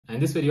In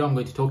this video, I'm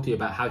going to talk to you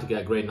about how to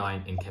get a grade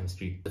 9 in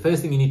chemistry. The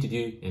first thing you need to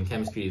do in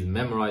chemistry is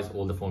memorize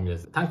all the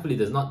formulas. Thankfully,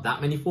 there's not that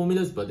many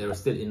formulas, but there are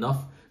still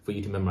enough for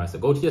you to memorize. So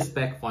go to your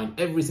spec, find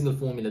every single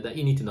formula that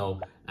you need to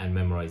know and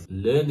memorize.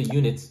 Learn the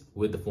units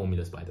with the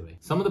formulas, by the way.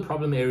 Some of the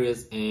problem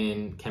areas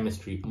in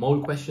chemistry: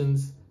 mole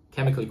questions,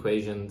 chemical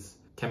equations,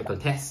 chemical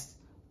tests,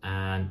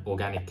 and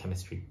organic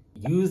chemistry.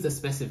 Use the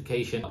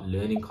specification.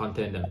 Learning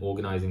content and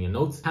organizing your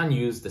notes can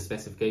use the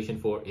specification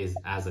for is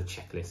as a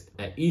checklist.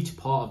 At each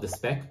part of the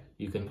spec,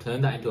 you can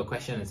turn that into a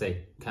question and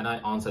say, can I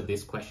answer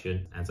this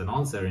question as an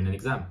answer in an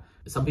exam?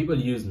 Some people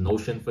use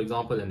Notion, for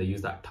example, and they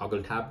use that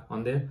toggle tab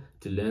on there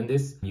to learn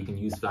this. You can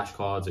use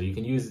flashcards, or you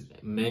can use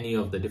many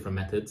of the different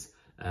methods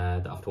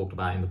that I've talked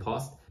about in the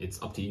past.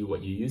 It's up to you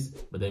what you use,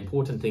 but the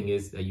important thing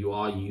is that you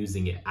are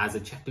using it as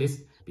a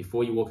checklist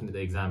before you walk into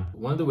the exam.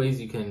 One of the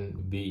ways you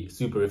can be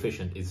super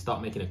efficient is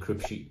start making a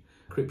crib sheet,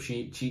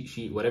 cheat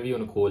sheet, whatever you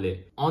want to call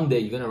it. On there,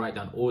 you're going to write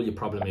down all your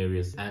problem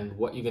areas, and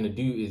what you're going to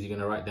do is you're going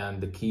to write down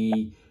the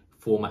key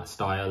format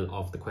style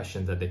of the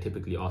questions that they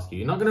typically ask you.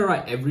 You're not going to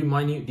write every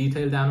minute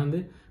detail down on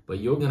there, but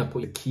you're going to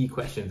put the key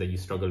questions that you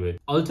struggle with.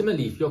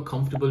 Ultimately, if you're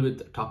comfortable with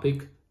the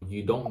topic,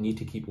 you don't need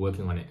to keep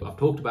working on it. I've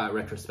talked about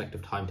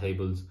retrospective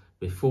timetables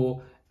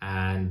before,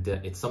 and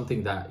it's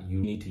something that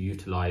you need to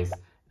utilize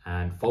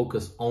and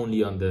focus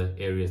only on the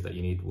areas that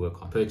you need to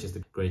work on. Purchase the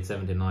grade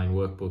 7 to 9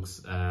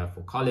 workbooks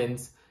for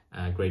Collins,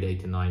 grade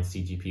 8 to 9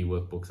 CGP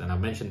workbooks. And I've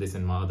mentioned this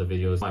in my other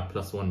videos. My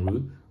 +1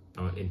 rule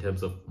in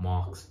terms of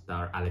marks that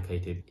are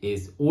allocated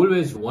is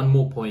always one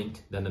more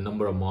point than the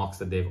number of marks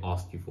that they've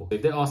asked you for.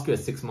 If they ask you a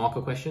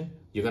 6-marker question,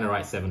 you're going to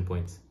write 7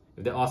 points.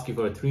 If they ask you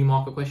for a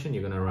 3-marker question,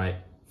 you're going to write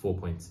 4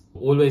 points.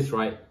 Always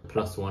write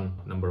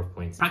 +1 number of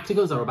points.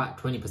 Practicals are about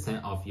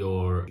 20% of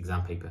your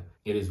exam paper.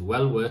 It is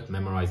well worth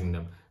memorizing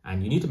them,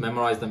 and you need to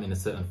memorize them in a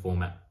certain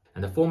format.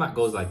 And the format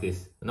goes like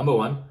this. Number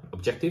 1,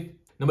 objective.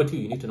 Number 2,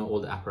 you need to know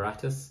all the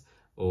apparatus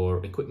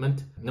or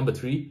equipment. Number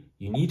 3,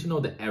 you need to know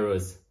the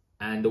errors.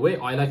 And the way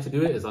I like to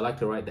do it is I like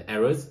to write the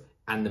errors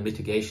and the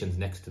mitigations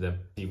next to them.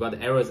 You've got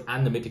the errors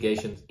and the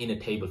mitigations in a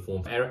table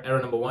form. Error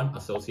number 1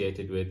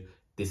 associated with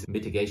this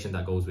mitigation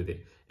that goes with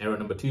it. Error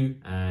number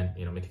 2 and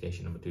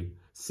mitigation number 2.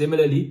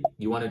 Similarly,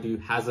 you want to do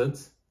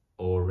hazards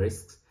or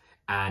risks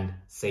and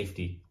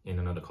safety in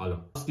another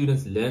column.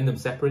 Students learn them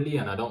separately,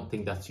 and I don't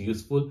think that's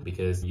useful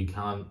because you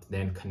can't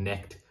then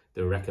connect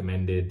the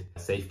recommended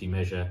safety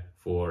measure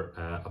for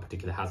a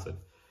particular hazard.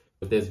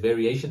 If there's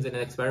variations in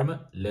an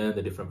experiment, learn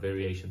the different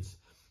variations.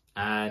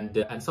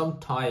 And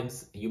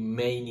sometimes you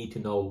may need to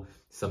know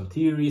some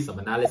theory, some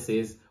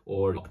analysis,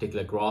 or a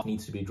particular graph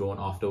needs to be drawn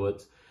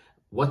afterwards.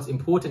 What's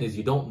important is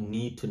you don't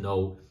need to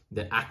know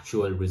the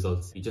actual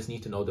results. You just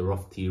need to know the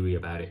rough theory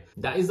about it.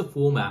 That is the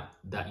format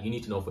that you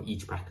need to know for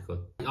each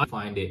practical. I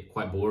find it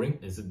quite boring.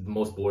 It's the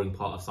most boring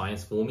part of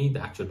science for me,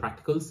 the actual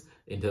practicals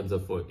in terms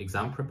of for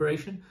exam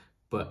preparation,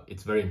 but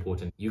it's very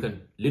important. You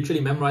can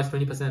literally memorize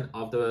 20%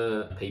 of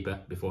the paper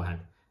beforehand,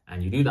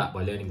 and you do that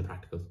by learning the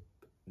practicals.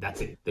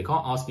 That's it. They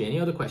can't ask you any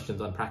other questions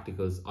on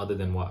practicals other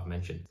than what I've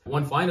mentioned.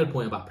 One final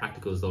point about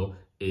practicals though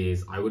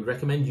is I would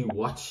recommend you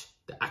watch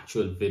the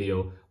actual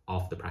video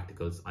of the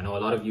practicals. I know a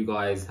lot of you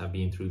guys have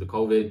been through the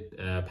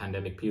COVID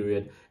pandemic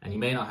period, and you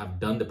may not have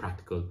done the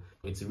practical.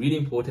 It's really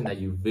important that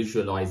you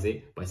visualize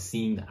it by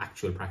seeing the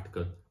actual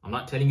practical. I'm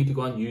not telling you to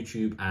go on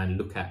YouTube and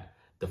look at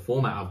the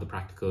format of the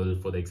practical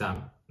for the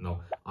exam.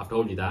 No, I've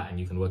told you that and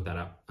you can work that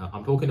out.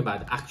 I'm talking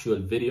about the actual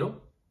video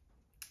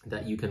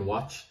that you can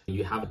watch.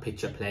 You have a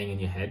picture playing in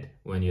your head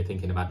when you're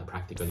thinking about the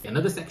practical.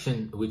 Another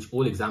section which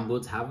all exam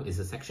boards have is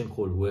a section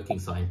called working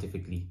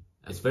scientifically.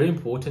 It's very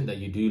important that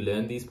you do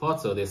learn these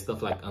parts. So there's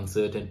stuff like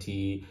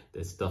uncertainty,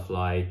 there's stuff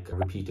like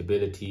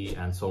repeatability,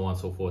 and so on and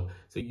so forth.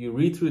 So you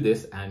read through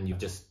this and you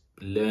just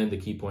learn the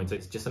key points. So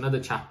it's just another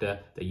chapter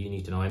that you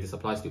need to know, and this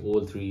applies to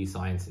all 3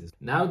 sciences.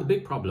 Now the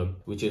big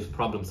problem, which is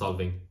problem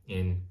solving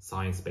in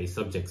science-based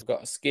subjects. I've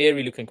got a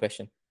scary looking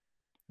question.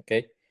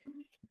 Okay,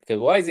 because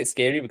why is it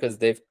scary? Because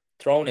they've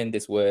thrown in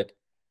this word,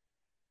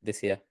 this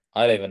here.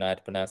 I don't even know how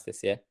to pronounce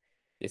this. Yeah,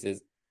 this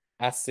is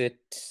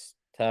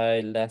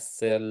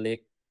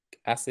acetylsalicylic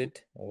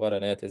acid. What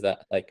on earth is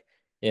that? Like,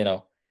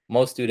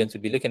 most students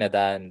would be looking at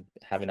that and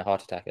having a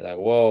heart attack. Like,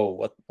 whoa,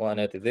 what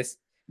on earth is this?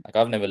 Like,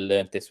 I've never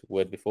learned this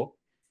word before.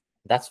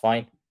 That's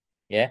fine.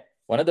 Yeah,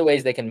 one of the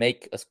ways they can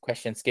make a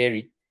question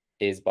scary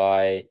is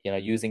by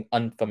using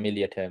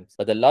unfamiliar terms,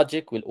 but the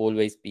logic will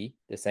always be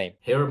the same.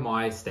 Here are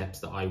my steps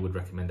that I would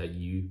recommend that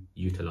you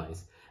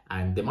utilize,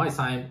 and they might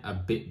sound a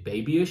bit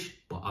babyish,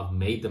 but I've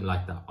made them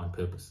like that on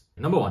purpose.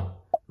 Number 1,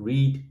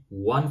 read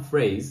one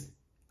phrase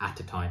at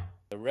a time.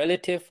 The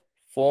relative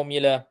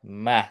formula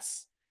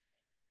mass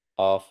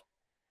of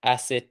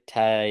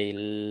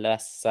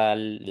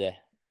acetylsalicylic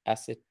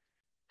acid.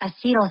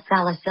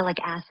 Acetylsalicylic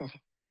acid.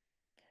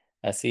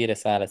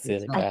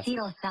 Acetylsalicylic acid.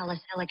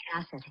 Acetylsalicylic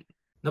acid.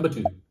 Number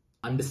 2,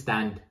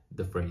 understand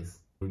the phrase.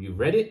 When you've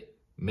read it,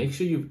 make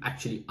sure you've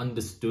actually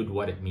understood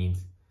what it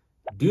means.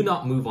 Do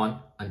not move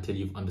on until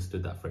you've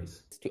understood that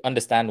phrase. To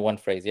understand one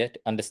phrase, yeah? To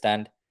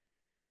understand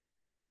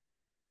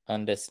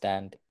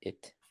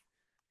it.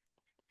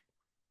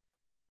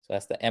 So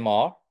that's the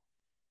MR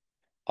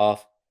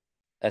of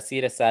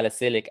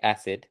acetylsalicylic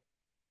acid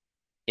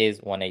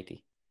is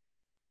 180.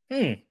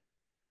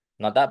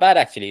 Not that bad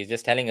actually. It's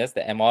just telling us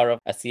the MR of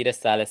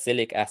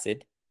acetylsalicylic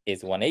acid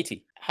is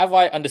 180. Have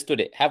I understood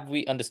it? Have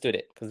we understood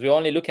it? Because we're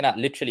only looking at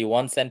literally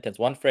one sentence,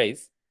 one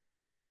phrase.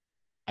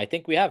 I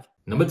think we have.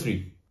 Number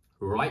 3,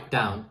 write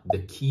down the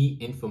key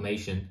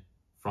information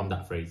from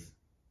that phrase.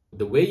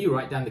 The way you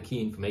write down the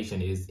key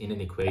information is in an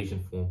equation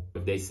form.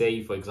 If they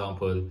say, for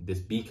example, this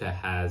beaker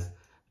has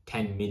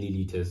 10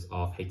 milliliters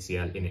of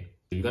HCl in it,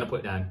 you're going to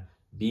put down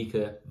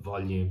beaker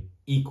volume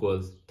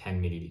equals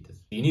 10 milliliters.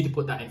 You need to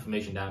put that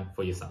information down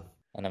for yourself.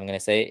 And I'm going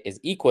to say is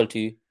equal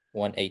to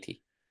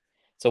 180.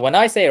 So when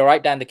I say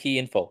write down the key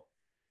info,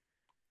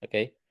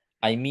 okay,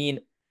 I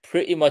mean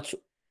pretty much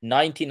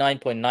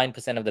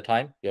 99.9% of the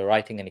time you're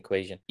writing an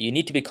equation. You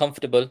need to be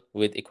comfortable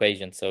with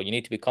equations. So you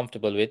need to be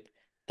comfortable with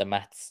the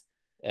maths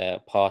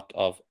part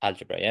of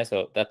algebra. Yeah,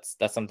 so that's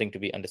something to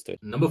be understood.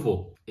 Number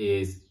 4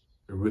 is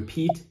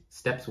repeat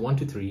steps 1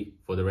 to 3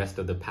 for the rest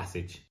of the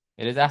passage.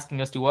 It is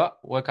asking us to what?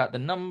 Work out the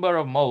number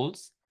of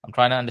moles. I'm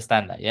trying to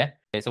understand that, yeah?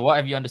 Okay, so what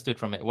have you understood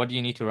from it? What do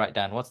you need to write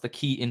down? What's the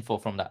key info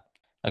from that?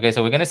 Okay,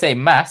 so we're going to say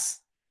mass,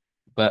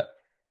 but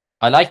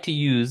I like to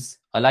use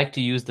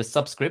the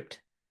subscript,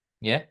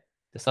 yeah?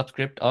 The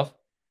subscript of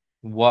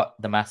what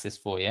the mass is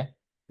for, yeah?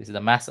 This is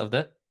the mass of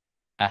the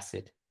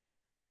acid,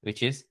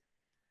 which is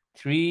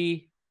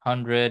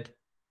 300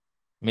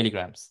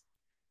 milligrams.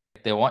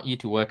 They want you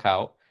to work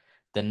out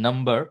the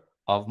number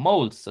of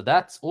moles. So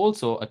that's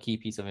also a key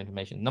piece of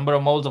information. Number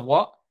of moles of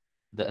what?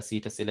 The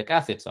acetylsalicylic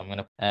acid. So I'm going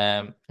to,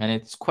 and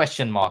it's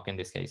question mark in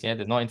this case. Yeah,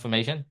 there's no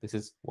information. This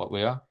is what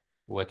we are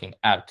working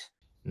out.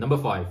 Number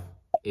 5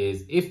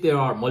 is if there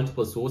are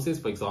multiple sources,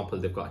 for example,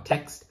 they've got a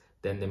text,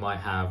 then they might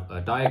have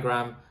a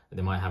diagram,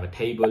 they might have a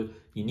table.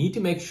 You need to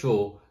make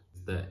sure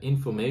the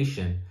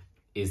information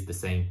is the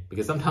same,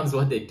 because sometimes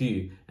what they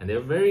do, and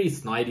they're very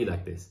snidey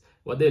like this,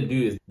 what they'll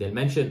do is they'll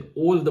mention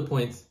all of the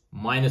points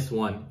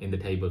 -1 in the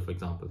table, for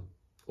example,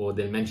 or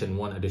they'll mention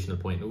one additional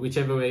point,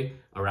 whichever way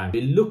around.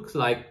 It looks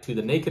like to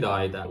the naked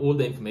eye that all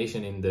the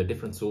information in the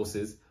different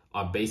sources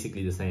are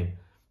basically the same.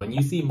 When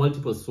you see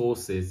multiple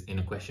sources in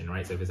a question,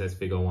 right? So if it says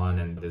figure 1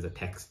 and there's a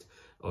text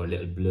or a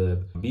little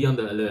blurb, be on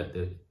the alert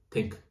to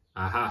think,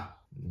 aha,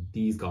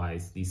 these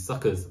guys, these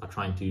suckers are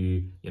trying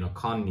to,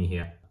 con me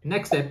here.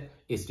 Next step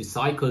is to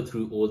cycle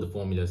through all the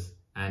formulas.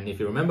 And if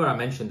you remember, I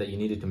mentioned that you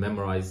needed to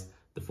memorize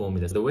the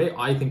formulas. The way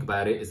I think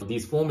about it is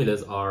these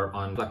formulas are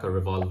on like a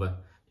revolver,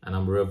 and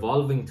I'm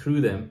revolving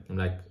through them. I'm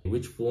like,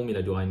 which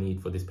formula do I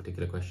need for this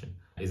particular question?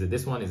 Is it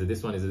this one? Is it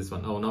this one? Is it this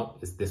one? Oh no,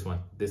 it's this one.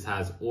 This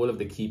has all of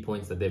the key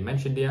points that they've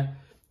mentioned here,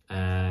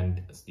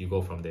 and you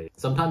go from there.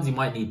 Sometimes you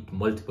might need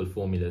multiple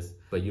formulas,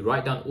 but you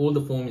write down all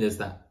the formulas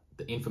that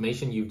the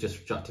information you've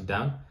just jotted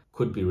down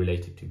could be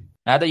related to.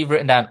 Now that you've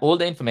written down all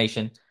the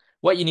information,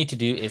 what you need to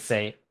do is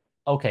say,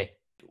 okay,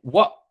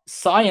 what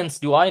science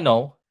do I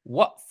know?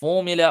 What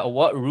formula or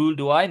what rule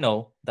do I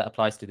know that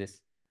applies to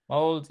this?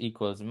 Moles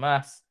equals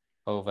mass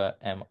over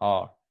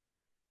MR.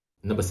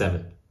 Number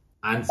 7,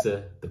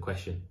 answer the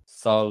question.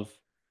 Solve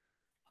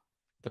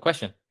the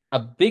question. A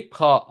big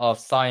part of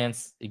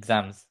science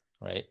exams,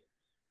 right,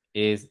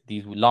 is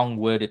these long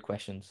worded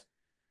questions.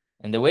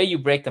 And the way you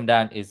break them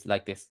down is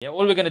like this. Yeah,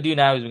 all we're going to do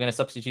now is we're going to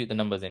substitute the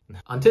numbers in.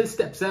 Until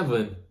step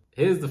 7,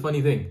 here's the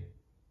funny thing.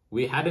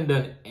 We hadn't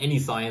done any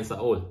science at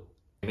all.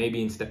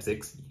 Maybe in step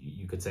 6,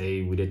 you could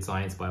say we did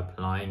science by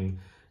applying,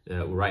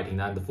 writing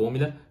down the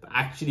formula, but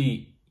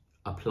actually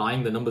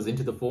applying the numbers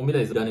into the formula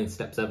is done in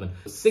step 7.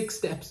 6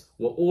 steps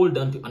were all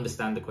done to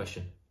understand the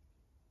question.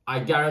 I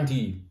guarantee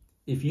you,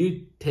 if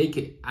you take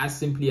it as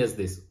simply as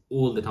this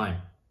all the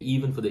time,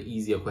 even for the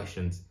easier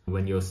questions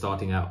when you're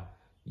starting out,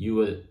 you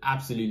will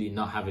absolutely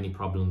not have any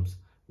problems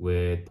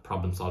with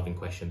problem solving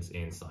questions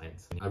in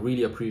science. I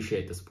really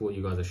appreciate the support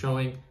you guys are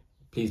showing.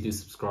 Please do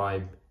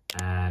subscribe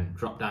and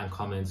drop down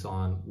comments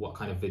on what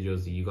kind of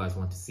videos do you guys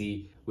want to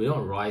see. We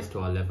don't rise to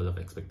our level of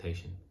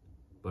expectation,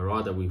 but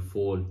rather we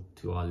fall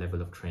to our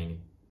level of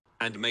training.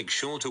 And make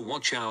sure to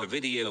watch our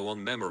video on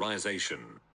memorization.